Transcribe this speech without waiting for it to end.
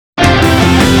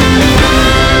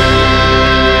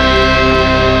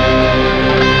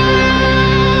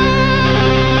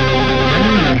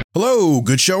Hello,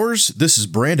 good showers. This is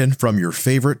Brandon from your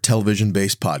favorite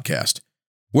television-based podcast.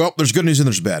 Well, there's good news and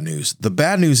there's bad news. The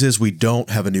bad news is we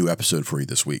don't have a new episode for you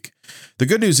this week. The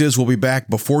good news is we'll be back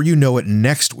before you know it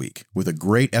next week with a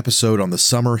great episode on the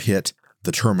summer hit,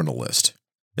 The Terminal List.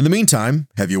 In the meantime,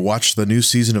 have you watched the new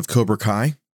season of Cobra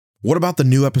Kai? What about the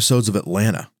new episodes of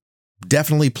Atlanta?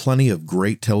 Definitely plenty of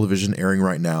great television airing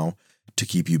right now to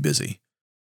keep you busy.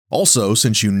 Also,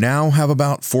 since you now have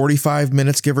about 45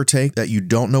 minutes, give or take, that you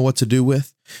don't know what to do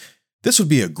with, this would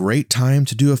be a great time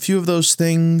to do a few of those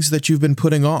things that you've been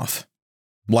putting off,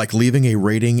 like leaving a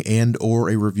rating and or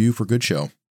a review for Good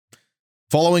Show,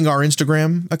 following our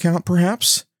Instagram account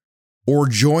perhaps, or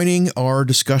joining our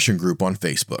discussion group on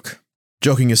Facebook.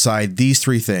 Joking aside, these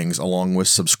three things, along with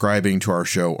subscribing to our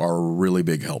show, are a really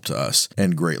big help to us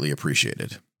and greatly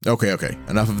appreciated. Okay,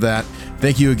 enough of that.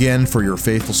 Thank you again for your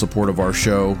faithful support of our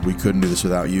show. We couldn't do this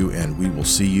without you, and we will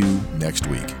see you next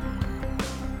week.